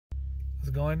How's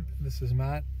it going? This is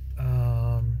Matt,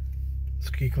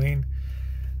 Ski Clean.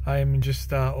 I'm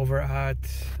just over at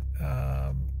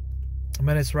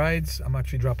Menace Rides. I'm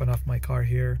actually dropping off my car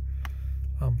here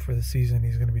for the season.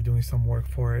 He's going to be doing some work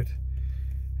for it,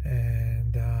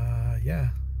 and yeah,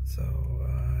 so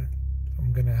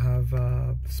I'm going to have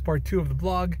this part 2 of the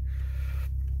vlog.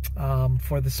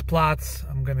 For the Splats,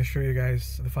 I'm going to show you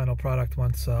guys the final product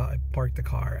once I park the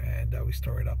car and we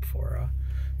store it up for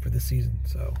the season.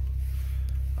 So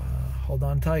hold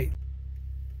on tight.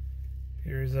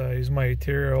 Here's my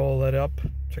interior all lit up.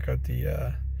 Check out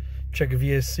the check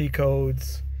VSC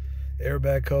codes,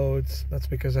 airbag codes. That's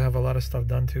because I have a lot of stuff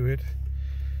done to it,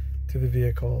 to the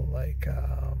vehicle, like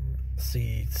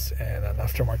seats and an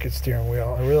aftermarket steering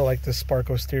wheel. I really like this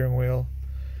Sparko steering wheel.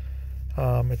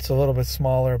 It's a little bit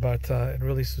smaller, but it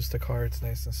really suits the car. It's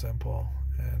nice and simple.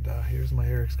 And here's my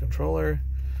RX controller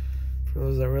for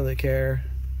those that really care.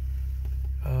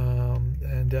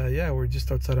 And yeah, we're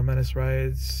just outside of Menace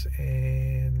Rides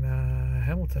in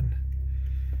Hamilton.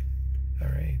 All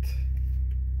right,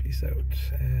 peace out.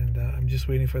 And I'm just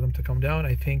waiting for them to come down.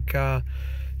 I think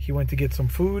he went to get some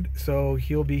food, so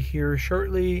he'll be here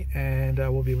shortly, and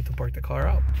we'll be able to park the car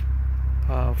out.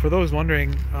 For those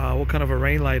wondering what kind of a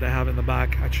rain light I have in the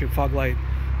back, actually a fog light.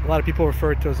 A lot of people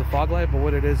refer to it as a fog light, but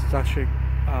what it is actually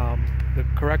the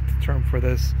correct term for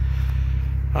this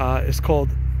is called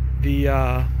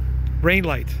the rain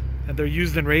light, and they're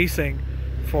used in racing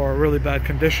for really bad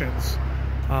conditions.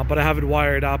 But I have it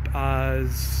wired up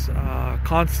as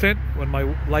constant when my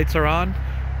lights are on,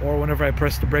 or whenever I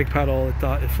press the brake pedal,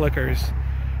 it flickers.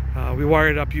 We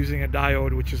wired it up using a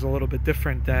diode, which is a little bit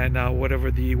different than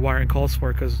whatever the wiring calls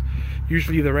for, because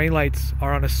usually the rain lights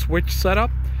are on a switch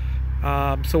setup.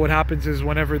 So what happens is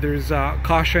whenever there's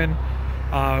caution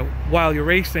while you're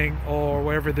racing, or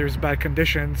wherever there's bad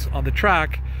conditions on the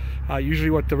track, usually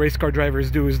what the race car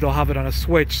drivers do is they'll have it on a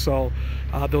switch. So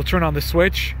they'll turn on the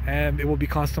switch and it will be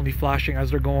constantly flashing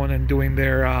as they're going and doing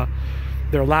their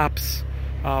laps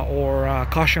or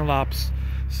caution laps.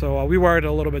 So we wired it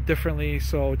a little bit differently,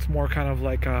 so it's more kind of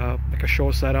like a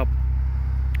show setup.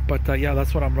 But yeah,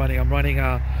 that's what I'm running. I'm running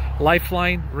a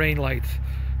Lifeline rain light.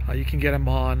 You can get them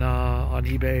on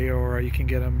eBay, or you can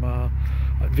get them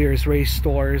at various race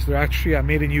stores. They're actually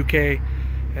made in UK,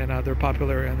 and they're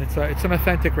popular. And it's an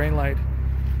authentic rain light,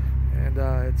 and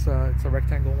it's a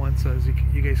rectangle one, so as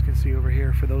you guys can see over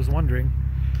here, for those wondering.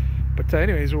 But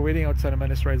anyways, we're waiting outside of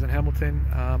Menace Rides in Hamilton.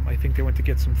 I think they went to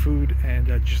get some food, and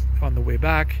just on the way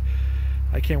back,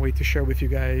 I can't wait to share with you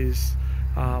guys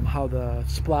how the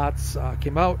Splats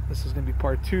came out. This is going to be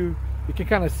part 2. You can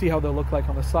kind of see how they look like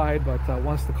on the side, but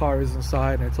once the car is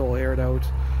inside and it's all aired out,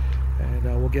 and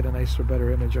we'll get a nicer,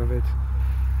 better image of it.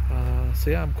 So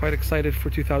yeah, I'm quite excited for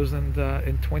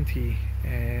 2020,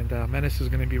 and Menace is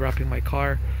going to be wrapping my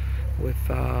car with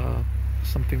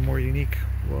something more unique.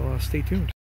 Well, stay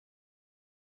tuned.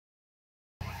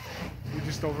 We're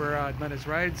just over at Menace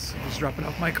Rides, just dropping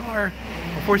off my car.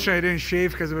 Unfortunately, I didn't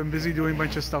shave because I've been busy doing a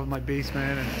bunch of stuff in my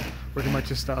basement and working a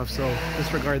bunch of stuff, so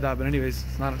disregard that. But anyways,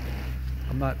 I'm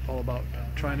not all about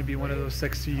trying to be one of those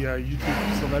sexy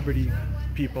YouTube celebrity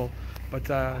people. But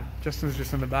Justin's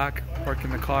just in the back,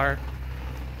 parking the car,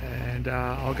 and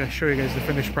I'll show you guys the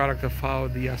finished product of how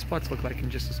the Splats look like in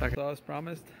just a second. So as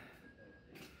promised,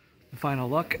 the final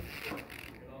look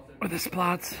with the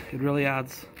Splats. It really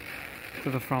adds to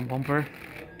the front bumper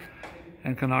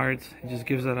and canards. It just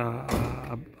gives it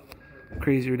a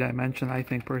crazier dimension, I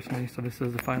think, personally. So this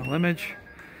is the final image,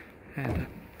 and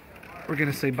we're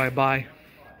gonna say bye-bye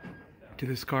to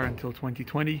this car until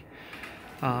 2020.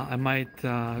 I might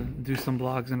do some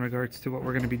vlogs in regards to what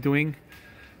we're going to be doing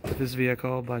with this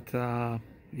vehicle, but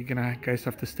you're gonna guys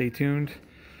have to stay tuned.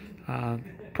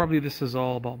 Probably this is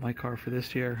all about my car for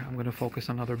this year. I'm going to focus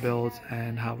on other builds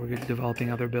and how we're developing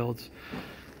other builds.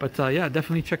 But yeah,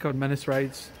 definitely check out Menace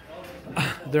Rides.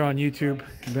 They're on YouTube,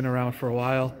 been around for a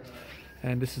while,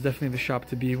 and this is definitely the shop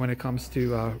to be when it comes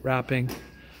to wrapping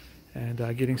and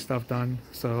getting stuff done.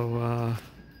 So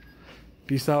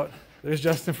peace out. There's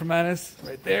Justin from Menace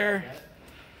right there.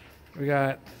 We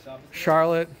got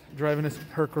Charlotte driving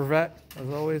her Corvette, as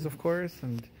always, of course.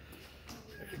 And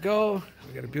there you go.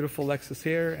 We got a beautiful Lexus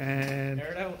here, and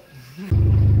air it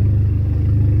out.